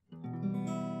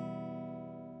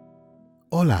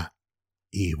Hola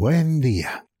y buen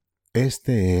día.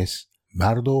 Este es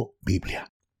Bardo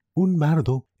Biblia. Un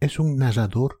bardo es un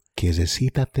narrador que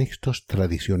recita textos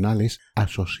tradicionales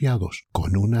asociados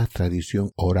con una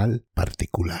tradición oral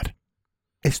particular.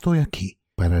 Estoy aquí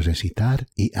para recitar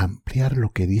y ampliar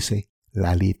lo que dice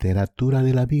la literatura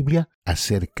de la Biblia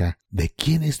acerca de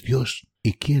quién es Dios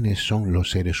y quiénes son los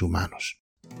seres humanos.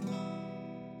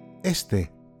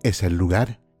 Este es el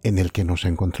lugar en el que nos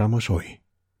encontramos hoy.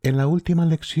 En la última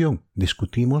lección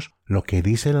discutimos lo que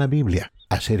dice la Biblia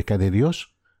acerca de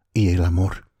Dios y el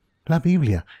amor. La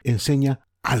Biblia enseña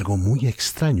algo muy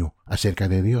extraño acerca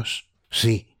de Dios.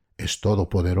 Sí, es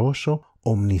todopoderoso,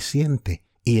 omnisciente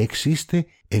y existe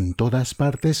en todas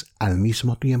partes al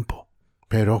mismo tiempo.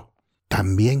 Pero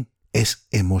también es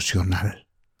emocional.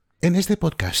 En este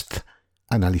podcast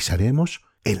analizaremos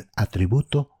el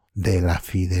atributo de la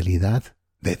fidelidad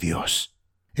de Dios.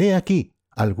 He aquí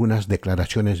algunas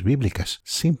declaraciones bíblicas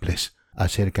simples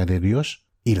acerca de Dios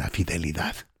y la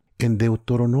fidelidad. En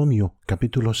Deuteronomio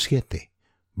capítulo 7,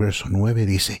 verso 9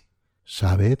 dice: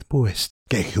 Sabed pues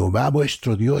que Jehová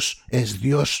vuestro Dios es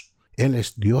Dios. Él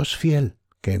es Dios fiel,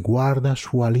 que guarda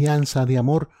su alianza de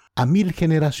amor a 1000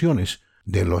 generaciones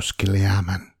de los que le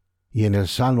aman. Y en el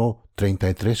Salmo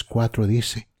 33:4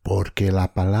 dice: Porque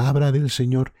la palabra del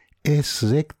Señor es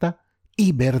recta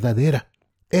y verdadera,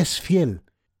 es fiel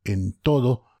en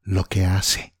todo lo que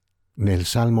hace. En el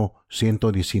Salmo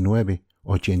 119,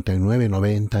 89,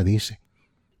 90 dice: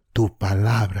 Tu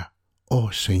palabra,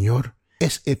 oh Señor,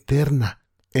 es eterna,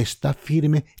 está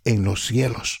firme en los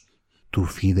cielos. Tu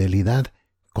fidelidad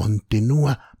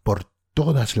continúa por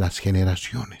todas las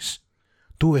generaciones.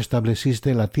 Tú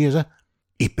estableciste la tierra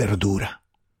y perdura.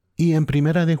 Y en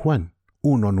 1 de Juan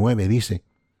 1:9 dice: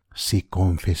 Si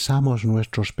confesamos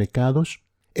nuestros pecados,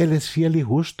 Él es fiel y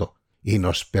justo, y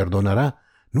nos perdonará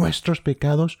nuestros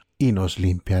pecados y nos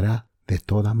limpiará de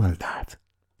toda maldad.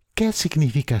 ¿Qué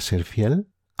significa ser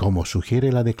fiel? Como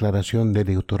sugiere la declaración de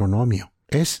Deuteronomio,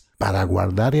 es para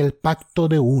guardar el pacto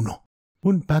de uno.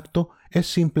 Un pacto es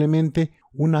simplemente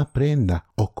una prenda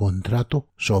o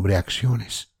contrato sobre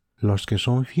acciones. Los que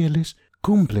son fieles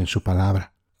cumplen su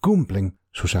palabra, cumplen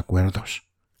sus acuerdos.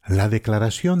 La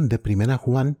declaración de 1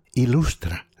 Juan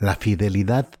ilustra la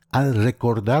fidelidad al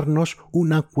recordarnos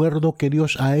un acuerdo que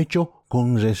Dios ha hecho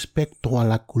con respecto a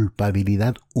la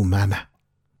culpabilidad humana.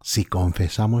 Si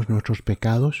confesamos nuestros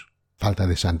pecados, falta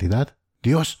de santidad,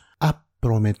 Dios ha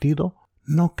prometido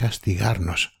no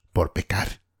castigarnos por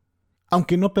pecar.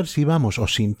 Aunque no percibamos o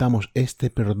sintamos este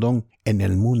perdón en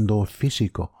el mundo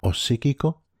físico o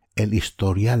psíquico, el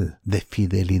historial de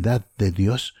fidelidad de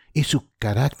Dios y su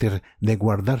carácter de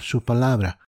guardar su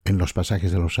palabra en los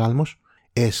pasajes de los Salmos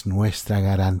es nuestra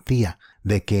garantía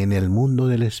de que en el mundo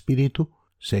del Espíritu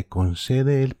se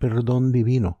concede el perdón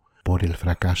divino por el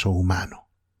fracaso humano.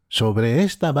 Sobre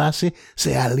esta base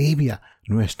se alivia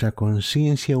nuestra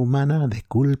conciencia humana de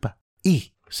culpa.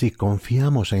 Y si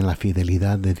confiamos en la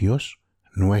fidelidad de Dios,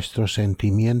 nuestro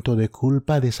sentimiento de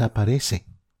culpa desaparece.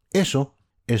 Eso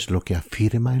es lo que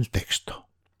afirma el texto.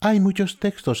 Hay muchos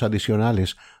textos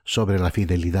adicionales sobre la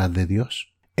fidelidad de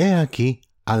Dios. He aquí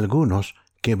algunos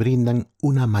que brindan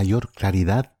una mayor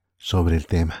claridad sobre el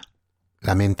tema.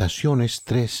 Lamentaciones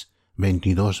 3,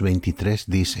 22, 23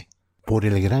 dice: Por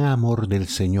el gran amor del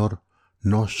Señor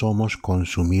no somos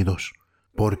consumidos,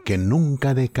 porque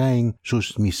nunca decaen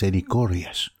sus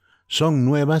misericordias. Son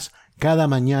nuevas cada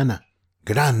mañana.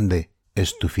 Grande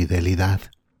es tu fidelidad.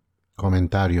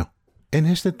 Comentario. En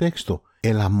este texto,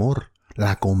 el amor,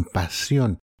 la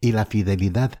compasión y la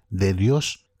fidelidad de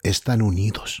Dios están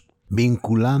unidos,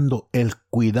 vinculando el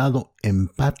cuidado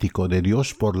empático de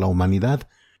Dios por la humanidad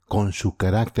con su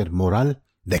carácter moral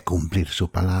de cumplir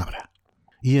su palabra.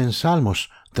 Y en Salmos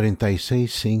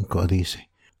 36:5 dice: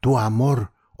 Tu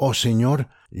amor, oh Señor,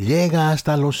 llega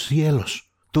hasta los cielos,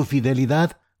 tu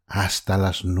fidelidad hasta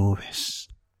las nubes.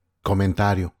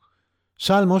 Comentario.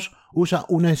 Salmos usa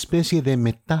una especie de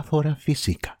metáfora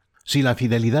física. Si la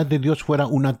fidelidad de Dios fuera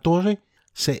una torre,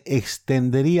 se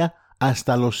extendería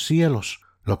hasta los cielos,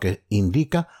 lo que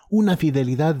indica una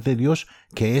fidelidad de Dios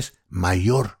que es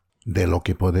mayor de lo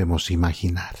que podemos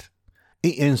imaginar.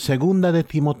 Y en 2 de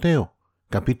Timoteo,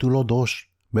 capítulo 2,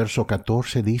 verso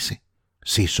 14 dice: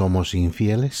 Si somos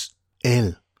infieles,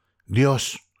 Él,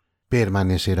 Dios,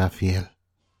 permanecerá fiel.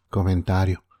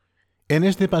 Comentario. En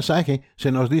este pasaje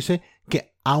se nos dice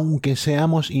que aunque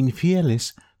seamos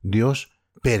infieles, Dios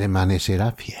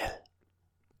permanecerá fiel.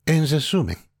 En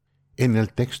resumen, en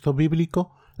el texto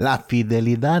bíblico, la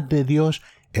fidelidad de Dios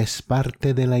es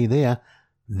parte de la idea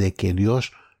de que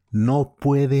Dios no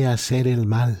puede hacer el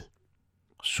mal.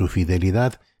 Su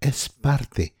fidelidad es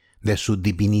parte de su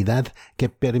divinidad que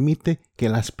permite que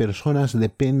las personas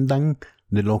dependan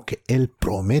de lo que Él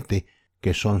promete,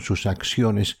 que son sus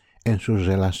acciones en sus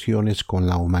relaciones con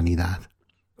la humanidad,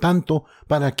 tanto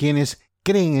para quienes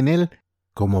creen en Él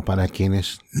como para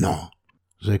quienes no.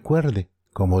 Recuerde,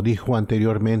 como dijo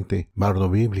anteriormente Bardo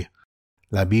Biblia,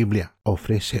 la Biblia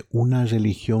ofrece una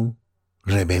religión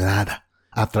revelada.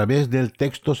 A través del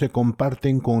texto se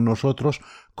comparten con nosotros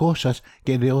cosas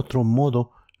que de otro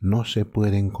modo no se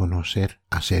pueden conocer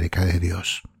acerca de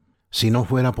Dios. Si no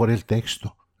fuera por el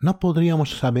texto, no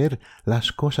podríamos saber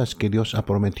las cosas que Dios ha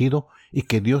prometido y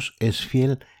que Dios es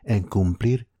fiel en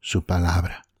cumplir su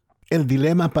palabra. El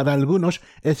dilema para algunos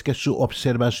es que su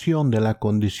observación de la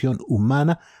condición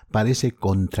humana parece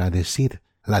contradecir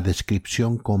la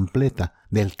descripción completa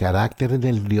del carácter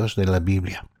del Dios de la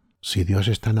Biblia. Si Dios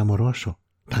es tan amoroso,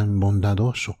 tan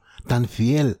bondadoso, tan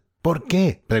fiel, ¿por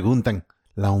qué? Preguntan.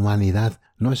 La humanidad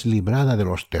no es librada de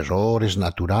los terrores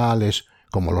naturales,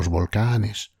 como los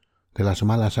volcanes, de las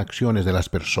malas acciones de las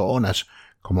personas,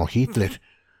 como Hitler,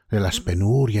 de las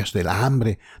penurias, del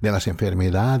hambre, de las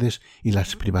enfermedades y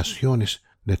las privaciones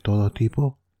de todo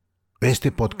tipo.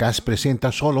 Este podcast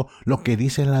presenta solo lo que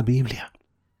dice la Biblia.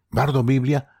 Bardo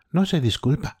Biblia no se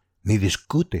disculpa ni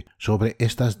discute sobre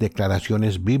estas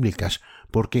declaraciones bíblicas,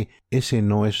 porque ese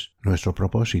no es nuestro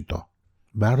propósito.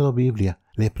 Bardo Biblia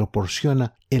le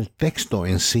proporciona el texto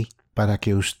en sí para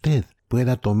que usted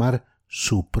pueda tomar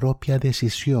su propia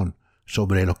decisión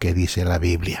sobre lo que dice la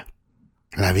Biblia.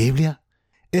 La Biblia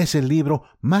es el libro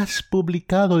más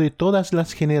publicado de todas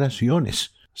las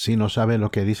generaciones. Si no sabe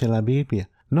lo que dice la Biblia,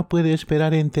 no puede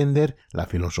esperar entender la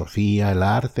filosofía, el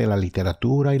arte, la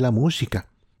literatura y la música,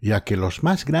 ya que los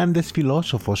más grandes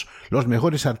filósofos, los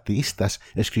mejores artistas,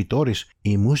 escritores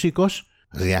y músicos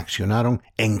reaccionaron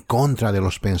en contra de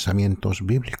los pensamientos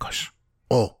bíblicos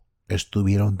o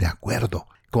estuvieron de acuerdo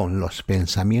con los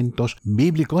pensamientos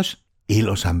bíblicos y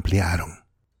los ampliaron.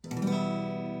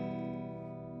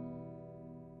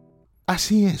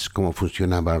 Así es como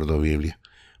funciona Bardo Biblia.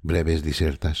 Breves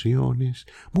disertaciones,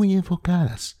 muy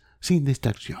enfocadas, sin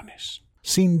distracciones,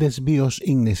 sin desvíos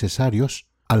innecesarios,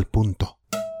 al punto.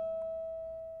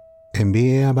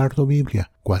 Envíe a Bardo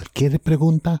Biblia cualquier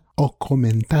pregunta o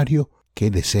comentario que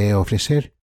desee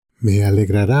ofrecer. Me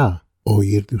alegrará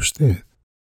oír de usted.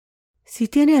 Si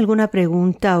tiene alguna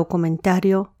pregunta o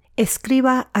comentario,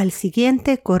 escriba al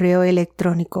siguiente correo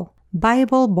electrónico: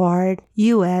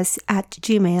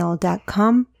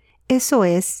 BibleBardUS@gmail.com. Eso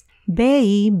es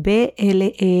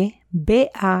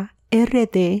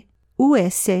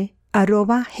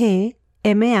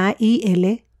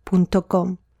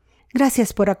BibleBardus@gmail.com.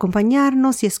 Gracias por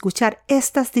acompañarnos y escuchar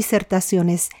estas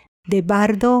disertaciones de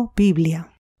Bardo Biblia.